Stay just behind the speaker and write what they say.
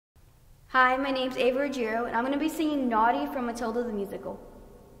Hi, my name's Ruggiero, and I'm going to be singing Naughty from Matilda the musical.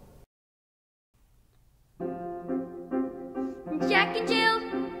 Jack and Jill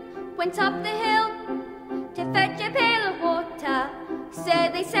went up the hill to fetch a pail of water. So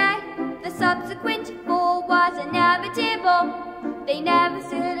they say the subsequent fall was inevitable. They never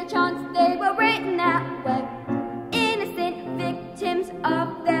stood a chance, they were written that way. Innocent victims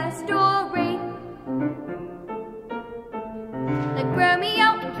of their story, like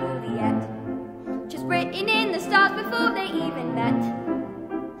Romeo and Juliet, just written in the stars before they even met.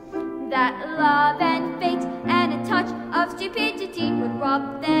 That love and fate and a touch of stupidity would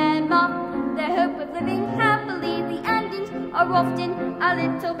rob them of their hope of living happily. The endings are often a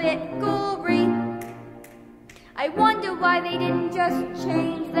little bit gory. I wonder why they didn't just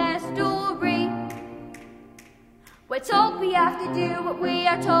change their story. We're told we have to do what we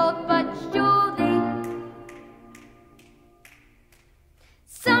are told, but surely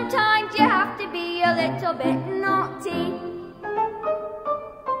sometimes you have to be a little bit naughty.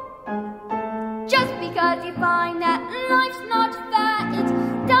 Just because you find that life's not fair,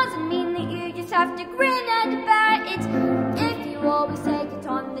 it doesn't mean that you just have to grin and bear it. If you always take it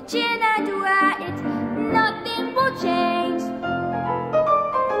on the chin and wear it, nothing will change.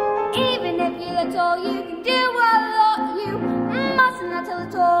 Even if you let all you can do a lot, you mustn't let a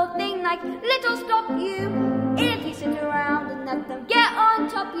little thing like little stop you. If you sit around and let them get on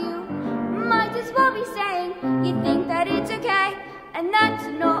top you, might as well be saying you think that it's okay, and that's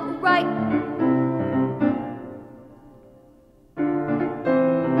not right.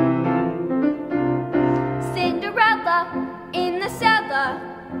 In the cellar,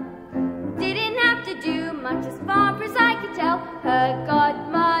 didn't have to do much as far as I could tell. Her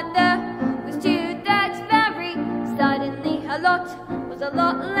godmother was 2/3 fairy. Suddenly her lot was a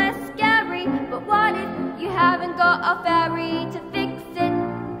lot less scary. But what if you haven't got a fairy to fix it?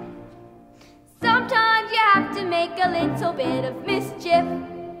 Sometimes you have to make a little bit of mischief.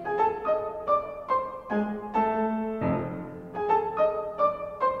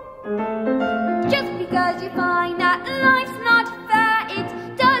 Just because you find that life's not fair,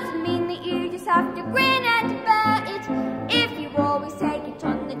 it doesn't mean that you just have to grin and bear it. If you always take it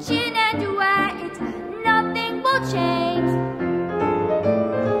on the chin and wear it, nothing will change.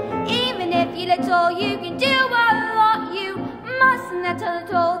 Even if you let all you can do a lot, you mustn't let a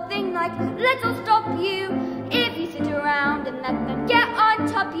little thing like little stop you. If you sit around and let them get on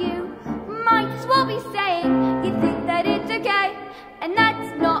top you, might as well be saying you think that it's okay, and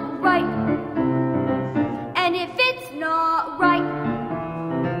that's not right. And if it's not right,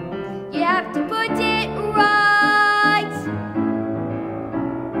 you have to put it right.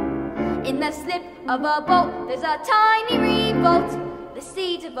 In the slip of a bolt, there's a tiny revolt. The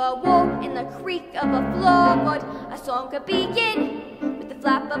seeds of a war in the creak of a floorboard. A song could begin with the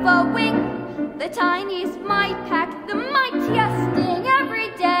flap of a wing. The tiniest might pack the mightiest sting. Every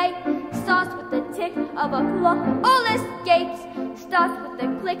day starts with the tick of a clock. All escapes starts with the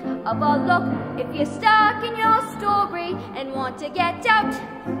click of a lock. If you're stuck in your story and want to get out,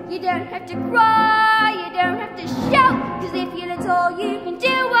 you don't have to cry, you don't have to shout. Cause if you let all you can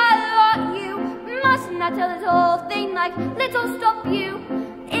do a lot, you mustn't let a little thing like little stop you.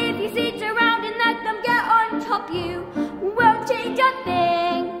 If you sit around and let them get on top you, won't change a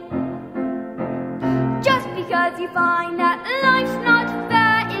thing. Just because you find that life's not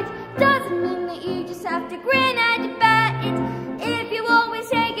fair, it doesn't mean that you just have to grin and bear it. If you always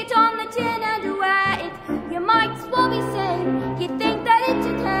take it on the chin and wear it, you might as well be saying you think that it's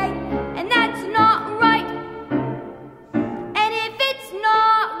okay, and that's not right. And if it's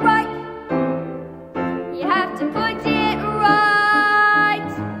not right, you have to put it right.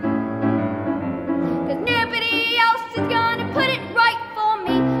 Cause nobody else is gonna put it right for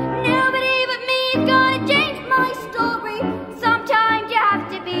me. Nobody but me is gonna change my story. Sometimes you have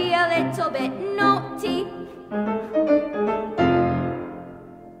to be a little bit naughty.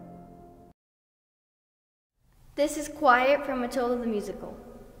 This is Quiet from Matilda the musical.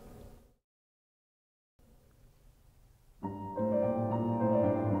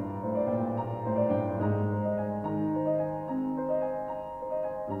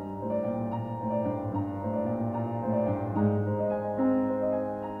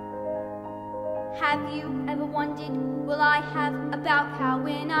 Have you ever wondered, will I have about how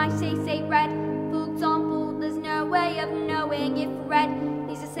when I say red, for example, there's no way of knowing if red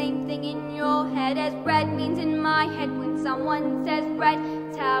is the same thing in your head as red means in my head when someone says red.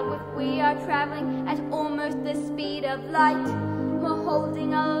 It's how if we are traveling at almost the speed of light, we're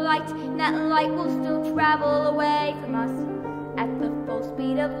holding a light, and that light will still travel away from us at the full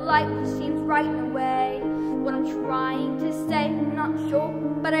speed of light, which seems right in a way. what I'm trying to say, I'm not sure,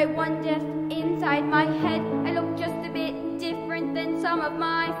 but I wonder if inside my head I look just a bit different than some of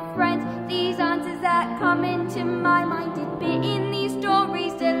my friends. These answers that come into my mind did fit in these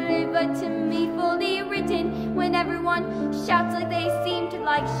stories delivered to me, fully written. When everyone shouts like they seem to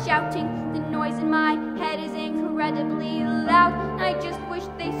like shouting, the noise in my head is incredibly loud, and I just wish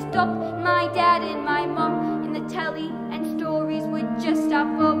they stopped. My dad and my mom in the telly and stories would just stop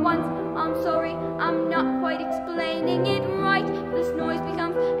for once. I'm sorry, I'm not quite explaining it right. This noise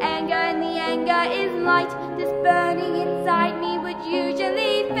becomes anger and the anger is light. This burning inside me would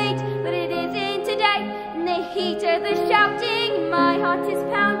usually fade, but it isn't today. In the heat of the shouting, my heart is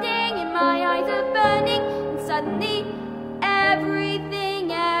pounding and my eyes are burning, and suddenly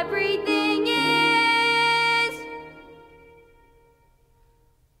everything is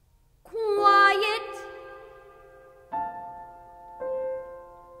quiet.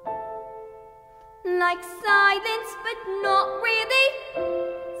 Like silence, but not really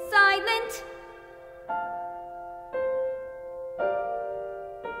silent.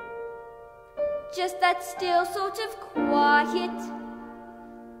 Just that still sort of quiet,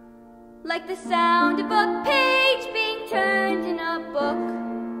 like the sound of a page being turned in a book,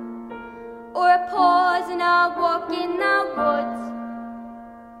 or a pause in a walk in the woods.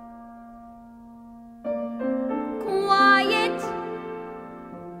 Quiet,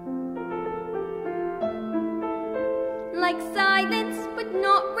 like silence, but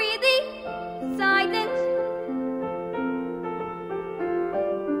not really silent.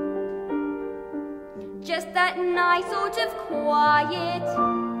 Just that nice sort of quiet,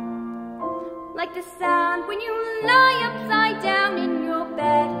 like the sound when you lie upside down in your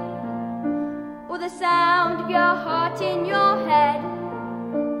bed, or the sound of your heart in your head.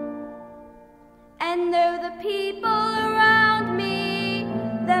 And though the people around me,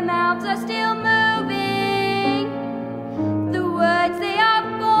 their mouths are still moving, the words they are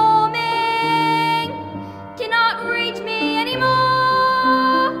forming cannot reach me anymore.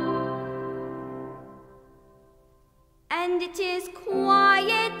 And it is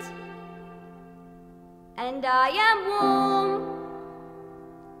quiet, and I am warm,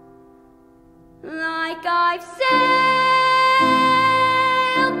 like I've said.